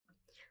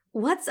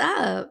What's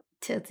up,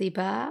 Tootsie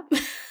Pop?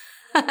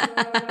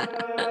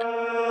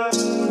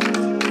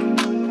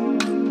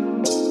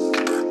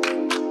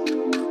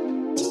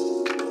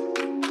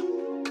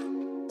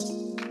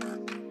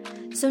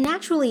 So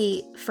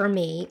naturally, for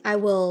me, I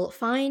will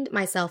find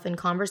myself in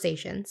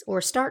conversations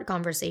or start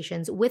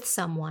conversations with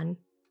someone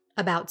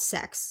about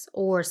sex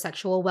or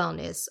sexual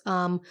wellness,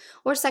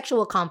 or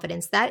sexual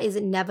confidence. That is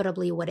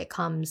inevitably what it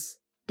comes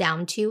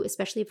down to,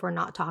 especially if we're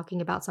not talking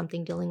about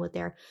something dealing with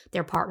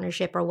their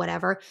partnership or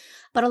whatever.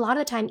 But a lot of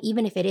the time,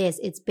 even if it is,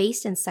 it's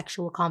based in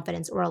sexual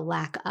confidence or a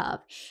lack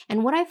of.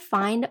 And what I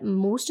find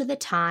most of the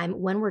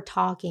time when we're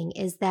talking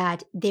is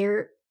that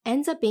there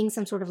ends up being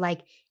some sort of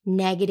like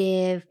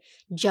negative,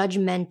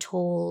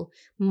 judgmental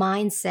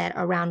mindset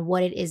around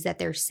what it is that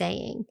they're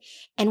saying.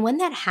 And when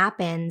that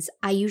happens,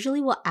 I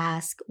usually will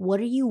ask, what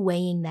are you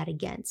weighing that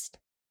against?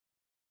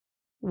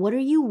 What are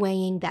you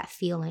weighing that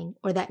feeling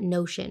or that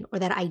notion or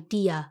that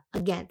idea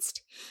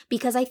against?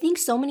 Because I think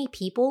so many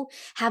people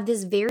have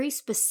this very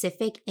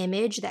specific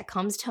image that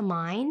comes to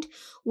mind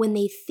when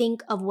they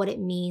think of what it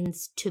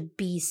means to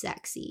be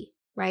sexy,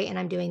 right? And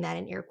I'm doing that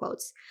in air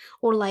quotes.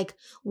 Or like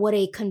what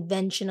a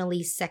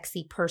conventionally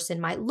sexy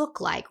person might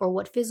look like, or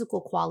what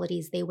physical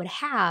qualities they would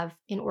have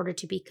in order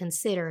to be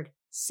considered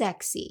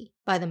sexy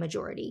by the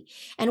majority.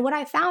 And what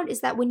I found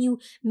is that when you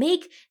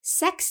make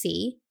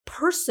sexy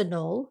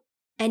personal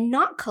and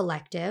not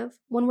collective,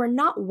 when we're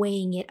not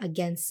weighing it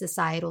against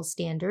societal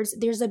standards,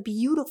 there's a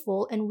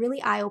beautiful and really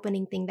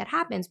eye-opening thing that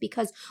happens,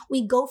 because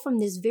we go from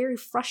this very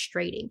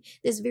frustrating,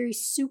 this very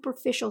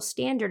superficial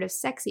standard of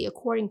sexy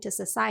according to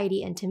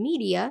society and to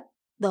media.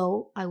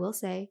 Though I will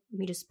say, let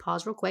me just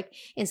pause real quick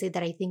and say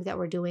that I think that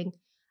we're doing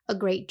a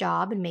great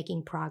job in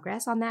making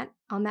progress on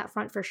that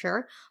front for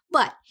sure.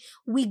 But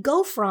we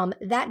go from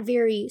that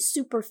very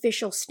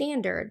superficial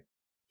standard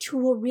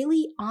to a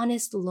really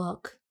honest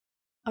look,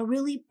 a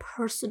really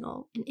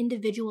personal and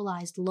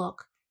individualized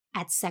look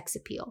at sex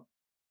appeal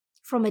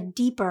from a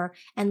deeper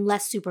and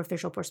less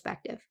superficial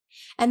perspective.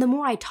 And the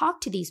more I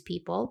talk to these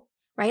people,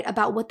 right,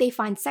 about what they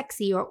find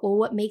sexy or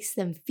what makes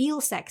them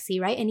feel sexy,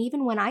 right? And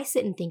even when I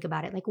sit and think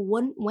about it, like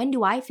when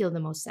do I feel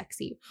the most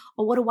sexy?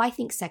 Or what do I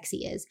think sexy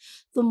is?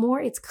 The more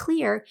it's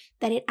clear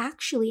that it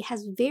actually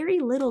has very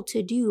little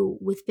to do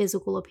with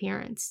physical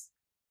appearance.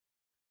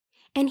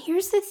 And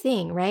here's the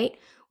thing, right?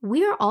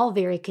 We are all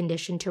very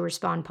conditioned to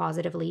respond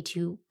positively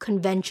to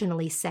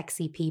conventionally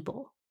sexy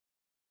people.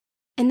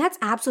 And that's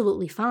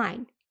absolutely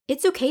fine.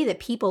 It's okay that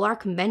people are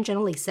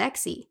conventionally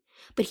sexy.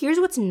 But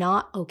here's what's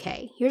not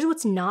okay. Here's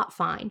what's not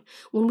fine.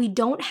 When we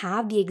don't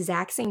have the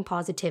exact same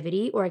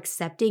positivity or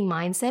accepting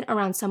mindset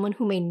around someone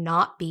who may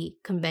not be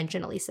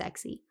conventionally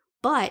sexy,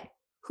 but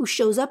who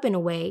shows up in a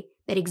way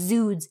that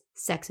exudes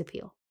sex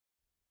appeal.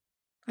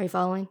 Are you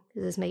following?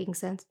 Is this making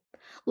sense?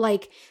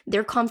 Like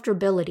their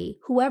comfortability,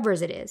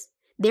 whoever's it is,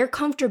 their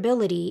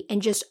comfortability in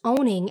just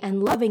owning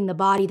and loving the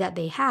body that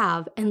they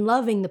have and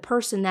loving the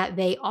person that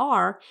they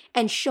are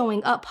and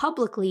showing up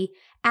publicly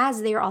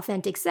as their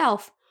authentic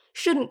self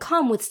shouldn't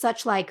come with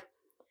such like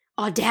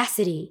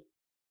audacity,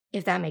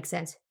 if that makes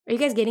sense. Are you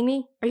guys getting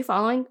me? Are you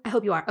following? I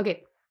hope you are.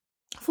 Okay.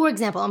 For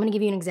example, I'm going to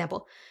give you an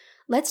example.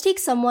 Let's take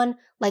someone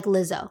like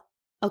Lizzo.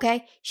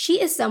 Okay? She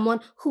is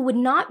someone who would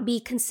not be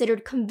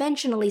considered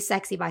conventionally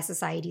sexy by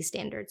society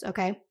standards.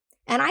 Okay?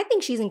 And I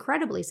think she's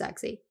incredibly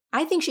sexy.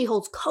 I think she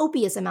holds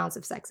copious amounts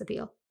of sex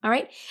appeal. All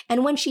right?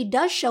 And when she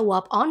does show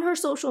up on her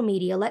social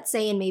media, let's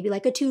say in maybe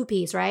like a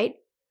two-piece, right?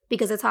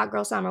 Because it's hot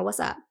girl summer, what's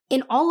up?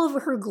 In all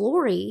of her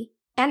glory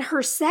and her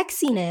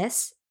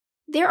sexiness,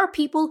 there are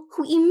people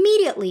who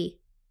immediately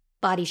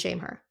body shame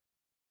her.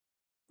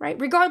 Right?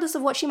 Regardless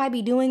of what she might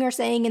be doing or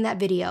saying in that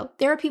video,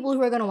 there are people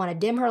who are going to want to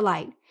dim her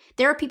light.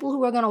 There are people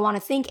who are going to want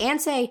to think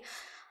and say,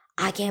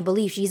 I can't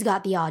believe she's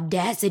got the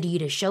audacity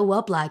to show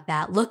up like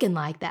that, looking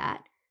like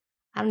that.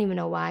 I don't even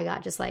know why I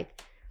got just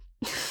like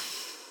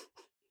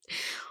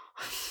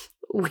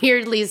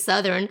weirdly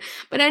Southern.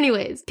 But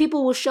anyways,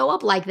 people will show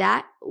up like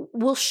that,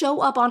 will show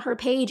up on her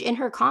page in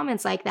her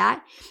comments like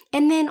that.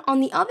 And then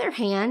on the other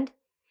hand,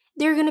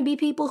 there are going to be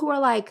people who are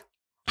like,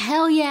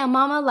 hell yeah,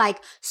 mama,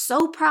 like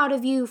so proud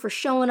of you for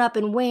showing up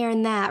and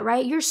wearing that,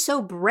 right? You're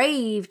so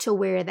brave to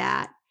wear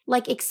that.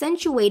 Like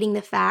accentuating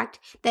the fact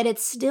that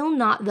it's still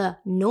not the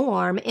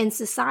norm in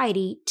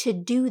society to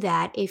do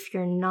that if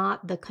you're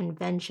not the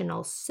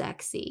conventional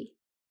sexy,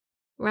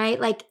 right?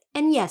 Like,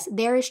 and yes,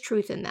 there is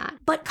truth in that.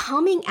 But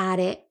coming at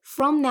it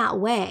from that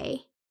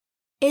way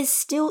is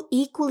still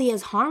equally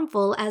as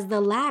harmful as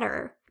the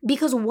latter,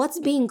 because what's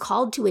being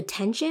called to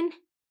attention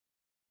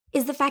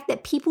is the fact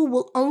that people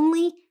will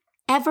only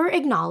ever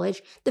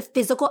acknowledge the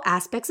physical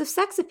aspects of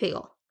sex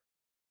appeal.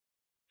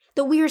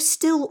 That we are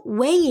still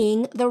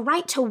weighing the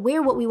right to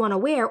wear what we want to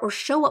wear or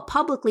show up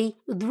publicly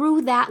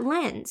through that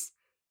lens.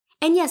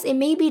 And yes, it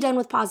may be done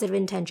with positive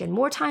intention.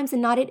 More times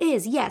than not, it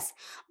is, yes.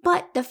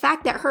 But the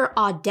fact that her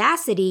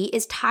audacity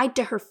is tied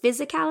to her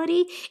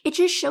physicality, it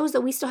just shows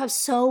that we still have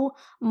so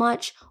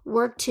much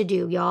work to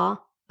do, y'all.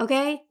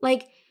 Okay?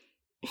 Like,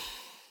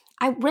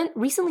 I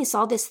recently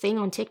saw this thing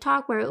on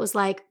TikTok where it was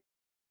like,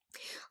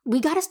 We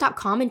got to stop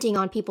commenting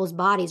on people's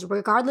bodies,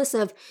 regardless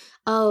of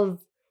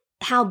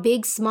how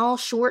big, small,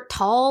 short,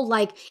 tall,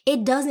 like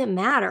it doesn't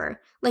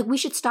matter. Like we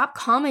should stop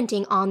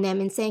commenting on them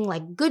and saying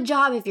like, good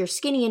job if you're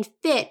skinny and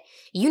fit.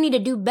 You need to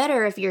do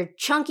better if you're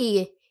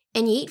chunky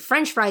and you eat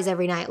French fries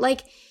every night.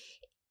 Like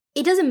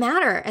it doesn't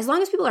matter. As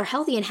long as people are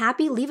healthy and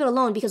happy, leave it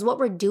alone, because what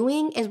we're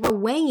doing is we're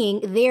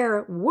weighing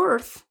their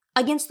worth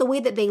against the way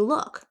that they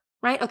look,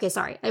 right? Okay,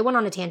 sorry. I went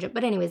on a tangent,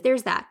 but anyways,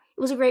 there's that. It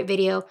was a great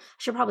video. I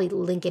should probably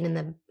link it in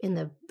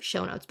the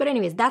show notes. But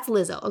anyways, that's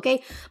Lizzo,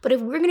 okay? But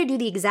if we're going to do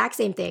the exact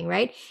same thing,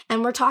 right?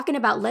 And we're talking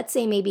about, let's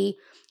say maybe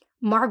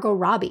Margot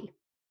Robbie,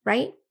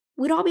 right?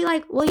 We'd all be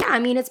like, well, yeah, I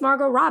mean, it's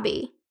Margot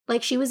Robbie.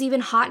 Like she was even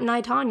hot in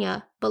I,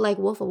 Tonya, but like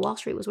Wolf of Wall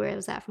Street was where it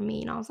was at for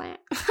me. And I was like,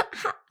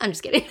 I'm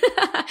just kidding.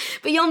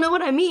 But y'all know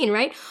what I mean,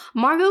 right?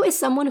 Margot is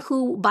someone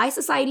who, by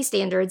society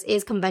standards,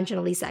 is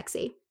conventionally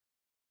sexy.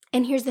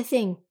 And here's the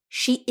thing.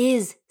 She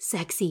is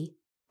sexy.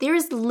 There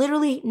is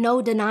literally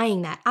no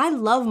denying that. I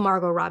love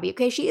Margot Robbie,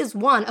 okay? She is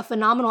a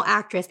phenomenal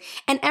actress,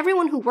 and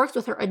everyone who works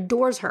with her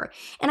adores her.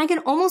 And I can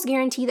almost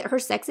guarantee that her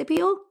sex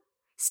appeal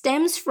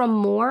stems from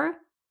more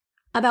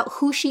about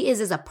who she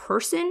is as a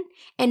person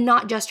and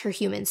not just her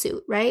human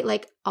suit, right?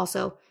 Like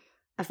also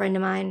a friend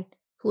of mine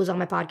who was on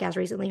my podcast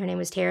recently, her name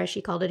was Tara.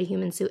 She called it a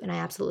human suit, and I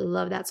absolutely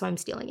love that, so I'm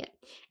stealing it.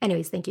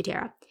 Anyways, thank you,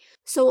 Tara.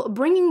 So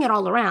bringing it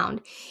all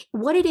around,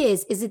 what it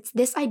is it's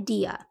this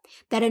idea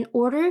that in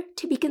order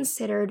to be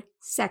considered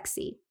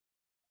sexy,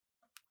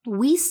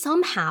 we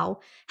somehow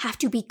have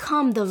to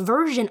become the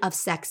version of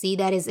sexy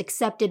that is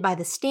accepted by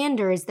the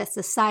standards that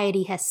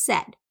society has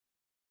set.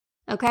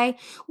 Okay?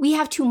 We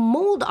have to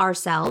mold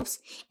ourselves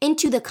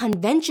into the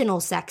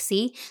conventional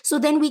sexy so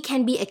then we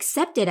can be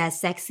accepted as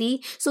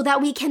sexy, so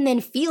that we can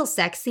then feel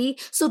sexy,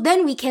 so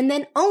then we can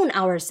then own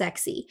our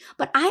sexy.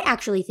 But I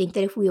actually think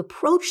that if we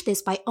approach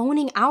this by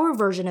owning our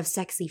version of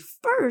sexy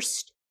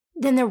first,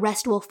 then the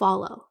rest will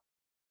follow.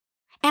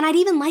 And I'd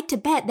even like to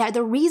bet that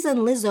the reason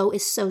Lizzo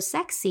is so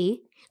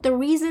sexy, the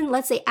reason,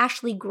 let's say,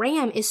 Ashley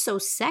Graham is so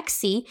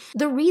sexy,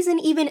 the reason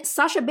even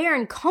Sacha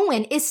Baron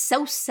Cohen is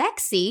so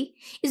sexy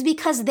is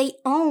because they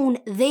own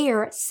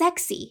their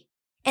sexy.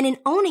 And in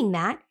owning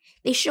that,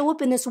 they show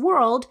up in this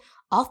world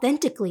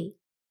authentically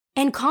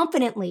and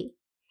confidently.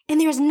 And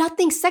there's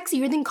nothing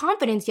sexier than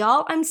confidence,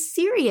 y'all. I'm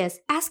serious.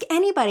 Ask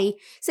anybody.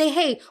 Say,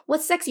 hey,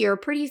 what's sexier, a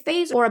pretty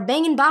face or a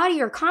banging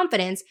body or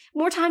confidence?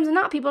 More times than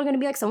not, people are going to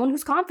be like someone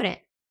who's confident.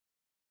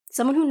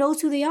 Someone who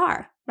knows who they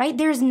are, right?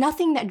 There's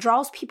nothing that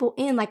draws people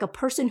in like a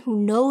person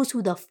who knows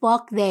who the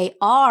fuck they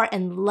are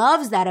and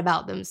loves that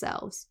about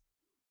themselves.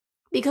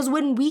 Because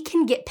when we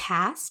can get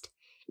past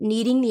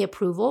needing the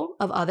approval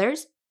of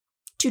others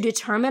to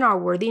determine our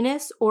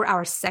worthiness or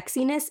our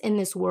sexiness in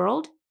this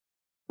world,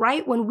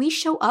 right? When we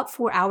show up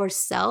for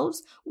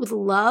ourselves with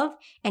love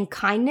and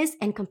kindness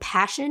and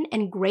compassion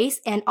and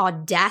grace and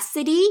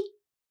audacity,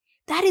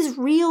 that is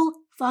real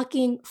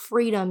fucking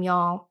freedom,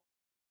 y'all.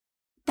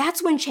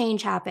 That's when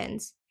change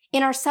happens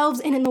in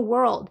ourselves and in the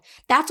world.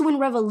 That's when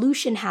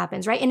revolution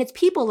happens, right? And it's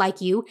people like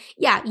you,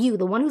 you,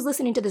 the one who's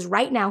listening to this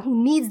right now,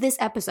 who needs this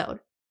episode.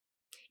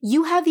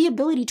 You have the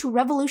ability to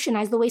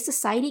revolutionize the way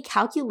society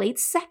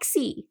calculates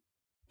sexy.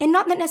 And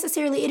not that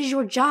necessarily it is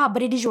your job,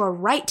 but it is your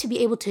right to be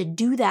able to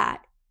do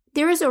that.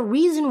 There is a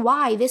reason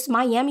why this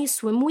Miami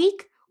Swim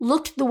Week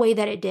looked the way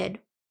that it did.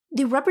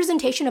 The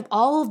representation of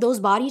all of those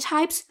body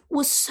types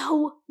was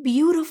so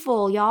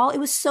beautiful, y'all. It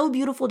was so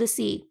beautiful to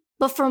see.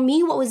 But for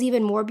me, what was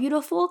even more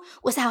beautiful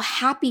was how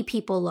happy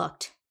people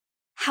looked,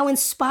 how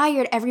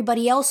inspired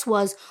everybody else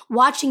was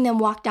watching them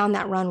walk down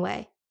that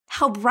runway,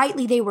 how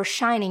brightly they were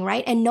shining,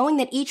 right? And knowing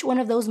that each one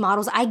of those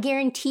models, I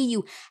guarantee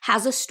you,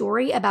 has a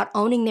story about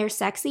owning their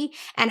sexy,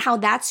 and how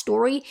that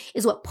story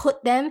is what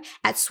put them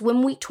at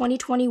Swim Week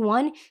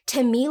 2021,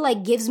 to me,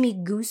 like gives me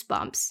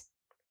goosebumps.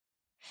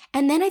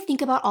 And then I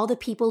think about all the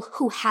people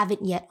who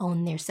haven't yet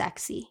owned their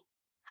sexy.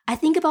 I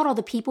think about all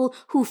the people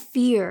who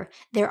fear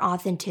their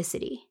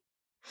authenticity,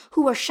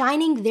 who are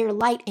shining their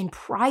light in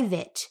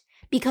private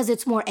because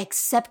it's more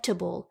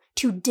acceptable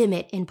to dim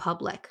it in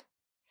public.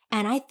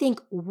 And I think,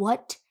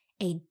 what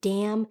a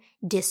damn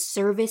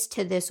disservice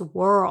to this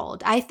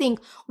world. I think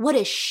what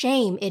a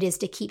shame it is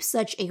to keep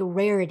such a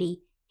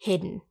rarity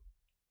hidden.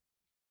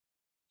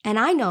 And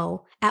I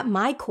know at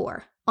my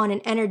core, on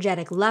an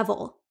energetic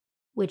level,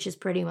 which is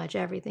pretty much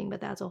everything,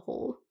 but that's a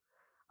whole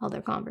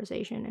other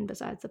conversation and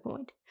besides the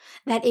point,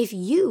 that if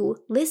you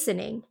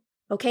listening,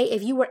 okay,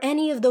 if you were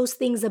any of those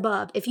things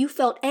above, if you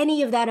felt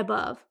any of that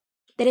above,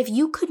 that if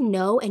you could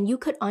know and you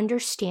could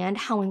understand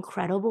how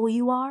incredible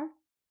you are,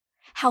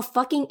 how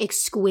fucking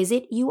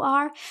exquisite you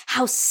are,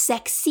 how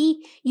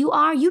sexy you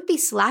are, you'd be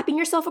slapping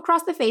yourself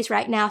across the face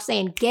right now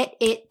saying, get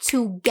it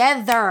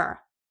together.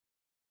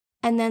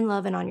 And then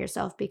loving on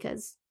yourself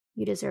because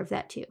you deserve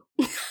that too.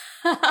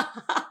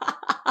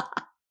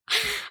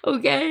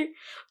 Okay?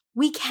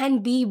 We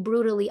can be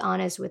brutally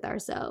honest with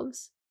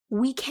ourselves.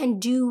 We can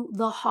do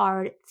the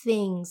hard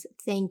things.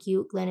 Thank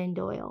you, Glennon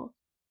Doyle.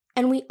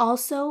 And we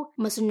also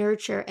must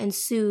nurture and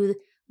soothe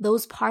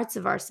those parts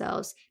of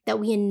ourselves that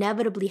we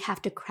inevitably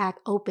have to crack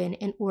open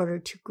in order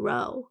to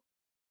grow.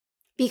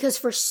 Because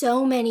for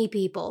so many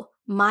people,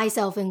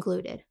 myself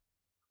included,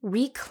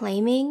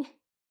 reclaiming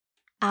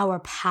our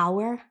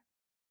power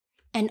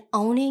and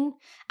owning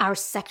our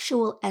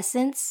sexual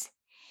essence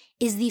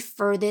is the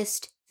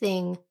furthest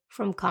thing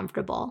from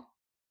comfortable.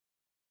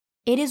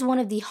 It is one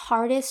of the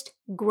hardest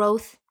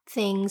growth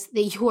things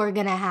that you are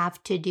going to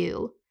have to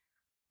do,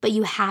 but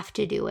you have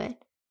to do it.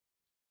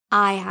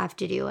 I have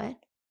to do it.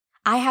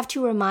 I have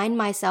to remind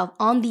myself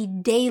on the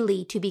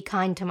daily to be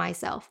kind to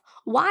myself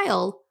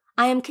while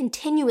I am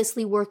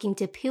continuously working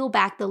to peel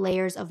back the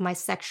layers of my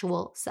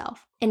sexual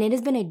self. And it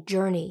has been a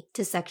journey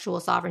to sexual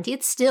sovereignty.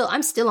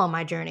 I'm still on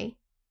my journey.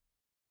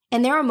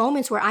 And there are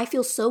moments where I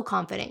feel so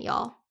confident,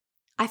 y'all.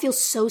 I feel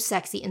so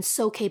sexy and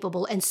so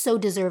capable and so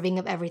deserving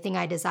of everything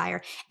I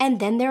desire. And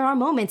then there are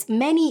moments,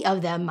 many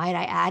of them, might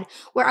I add,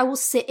 where I will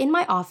sit in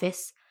my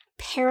office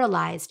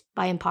paralyzed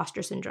by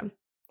imposter syndrome,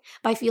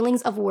 by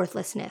feelings of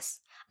worthlessness.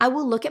 I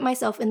will look at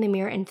myself in the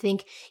mirror and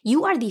think,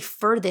 you are the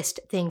furthest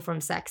thing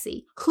from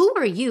sexy. Who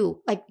are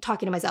you? Like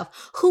talking to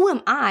myself, who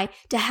am I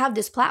to have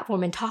this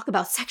platform and talk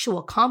about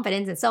sexual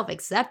confidence and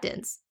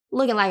self-acceptance?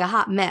 Looking like a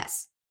hot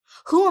mess.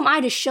 Who am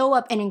I to show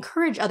up and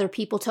encourage other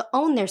people to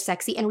own their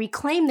sexy and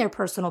reclaim their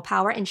personal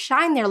power and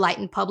shine their light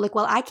in public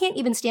while I can't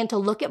even stand to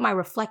look at my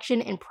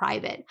reflection in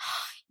private?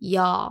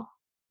 Y'all,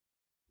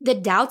 the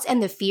doubts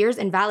and the fears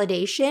and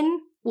validation,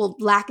 well,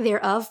 lack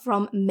thereof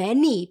from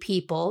many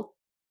people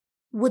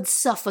would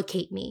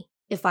suffocate me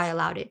if I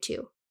allowed it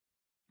to.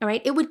 All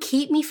right? It would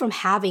keep me from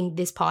having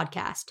this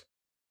podcast.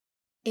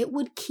 It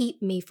would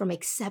keep me from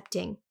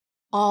accepting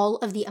all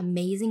of the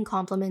amazing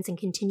compliments and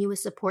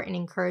continuous support and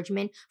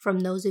encouragement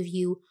from those of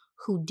you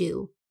who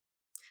do,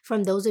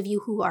 from those of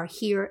you who are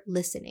here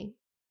listening.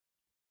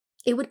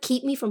 It would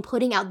keep me from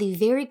putting out the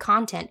very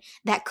content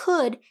that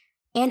could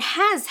and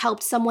has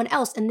helped someone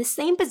else in the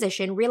same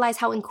position realize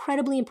how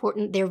incredibly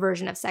important their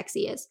version of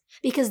sexy is.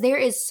 Because there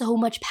is so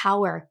much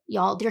power,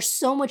 y'all. There's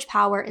so much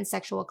power in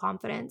sexual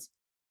confidence.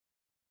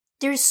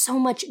 There's so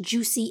much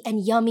juicy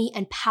and yummy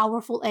and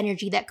powerful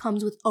energy that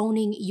comes with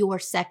owning your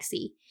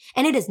sexy.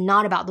 And it is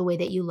not about the way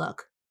that you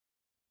look.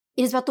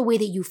 It is about the way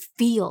that you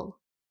feel.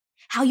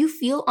 How you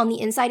feel on the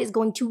inside is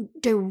going to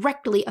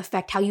directly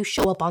affect how you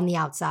show up on the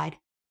outside,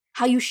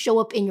 how you show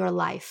up in your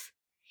life.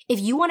 If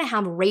you want to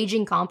have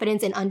raging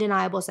confidence and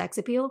undeniable sex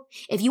appeal,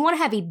 if you want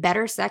to have a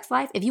better sex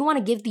life, if you want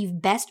to give the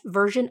best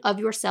version of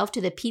yourself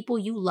to the people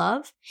you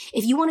love,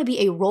 if you want to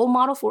be a role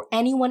model for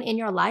anyone in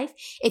your life,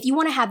 if you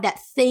want to have that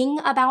thing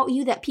about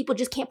you that people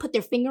just can't put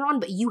their finger on,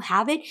 but you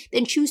have it,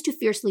 then choose to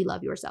fiercely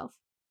love yourself.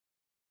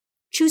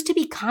 Choose to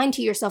be kind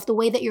to yourself the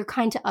way that you're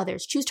kind to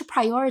others. Choose to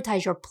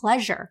prioritize your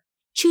pleasure.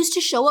 Choose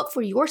to show up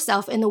for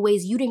yourself in the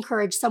ways you'd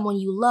encourage someone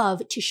you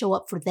love to show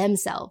up for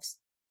themselves.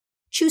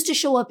 Choose to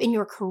show up in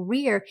your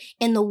career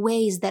in the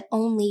ways that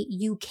only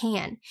you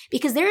can,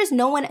 because there is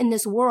no one in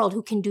this world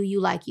who can do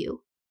you like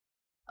you.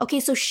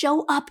 Okay, so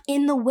show up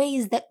in the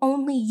ways that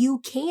only you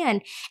can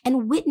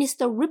and witness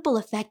the ripple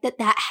effect that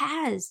that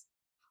has.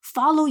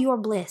 Follow your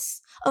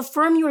bliss,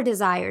 affirm your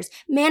desires,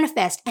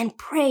 manifest and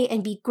pray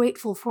and be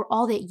grateful for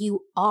all that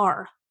you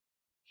are.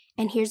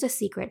 And here's a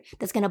secret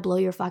that's going to blow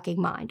your fucking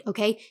mind,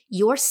 okay?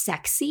 Your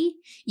sexy,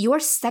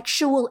 your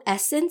sexual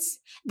essence,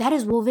 that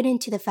is woven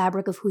into the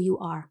fabric of who you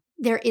are.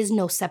 There is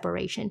no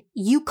separation.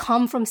 You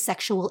come from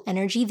sexual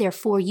energy,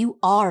 therefore you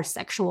are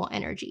sexual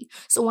energy.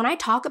 So when I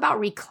talk about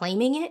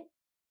reclaiming it,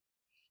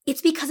 it's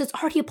because it's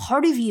already a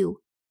part of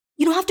you.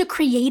 You don't have to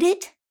create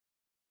it.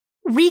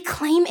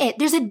 Reclaim it.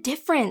 There's a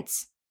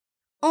difference.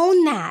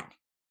 Own that.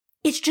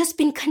 It's just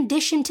been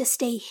conditioned to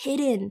stay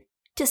hidden,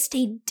 to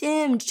stay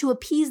dimmed, to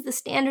appease the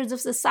standards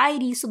of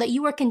society so that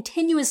you are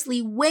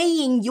continuously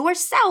weighing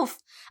yourself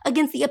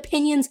against the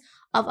opinions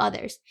of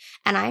others.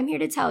 And I'm here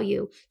to tell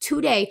you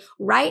today,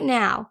 right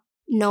now,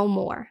 no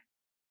more.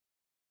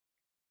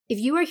 If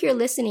you are here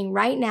listening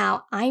right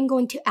now, I'm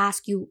going to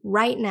ask you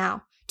right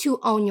now to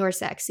own your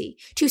sexy,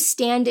 to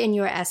stand in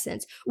your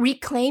essence,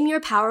 reclaim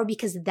your power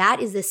because that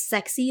is the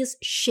sexiest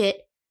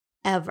shit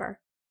ever.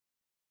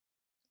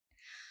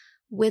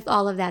 With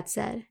all of that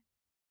said,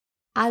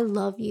 I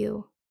love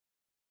you.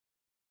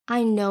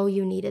 I know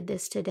you needed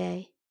this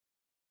today.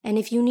 And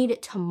if you need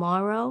it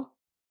tomorrow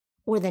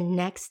or the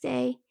next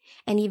day,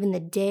 and even the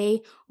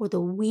day or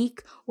the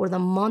week or the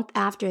month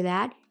after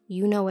that,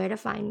 you know where to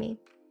find me.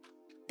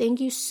 Thank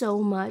you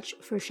so much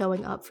for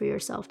showing up for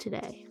yourself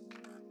today.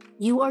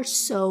 You are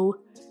so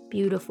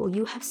beautiful.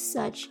 You have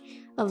such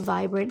a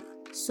vibrant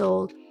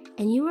soul,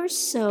 and you are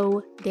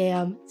so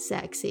damn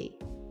sexy.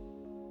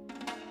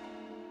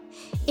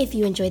 If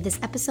you enjoyed this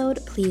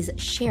episode, please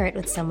share it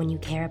with someone you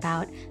care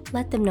about.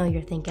 Let them know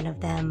you're thinking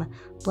of them.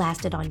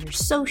 Blast it on your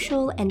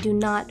social, and do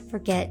not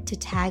forget to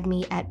tag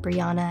me at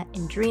Brianna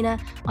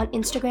Andrina on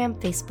Instagram,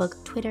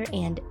 Facebook, Twitter,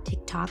 and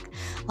TikTok.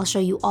 I'll show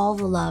you all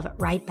the love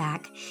right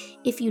back.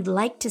 If you'd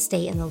like to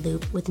stay in the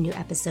loop with new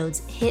episodes,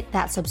 hit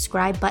that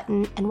subscribe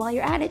button, and while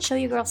you're at it, show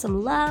your girl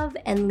some love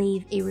and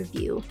leave a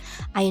review.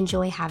 I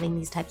enjoy having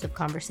these types of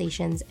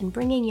conversations and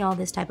bringing y'all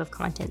this type of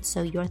content,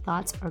 so your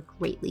thoughts are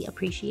greatly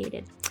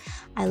appreciated.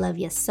 I love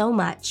you so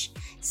much.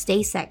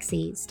 Stay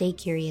sexy, stay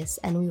curious,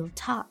 and we will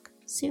talk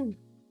soon.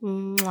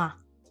 Mwah.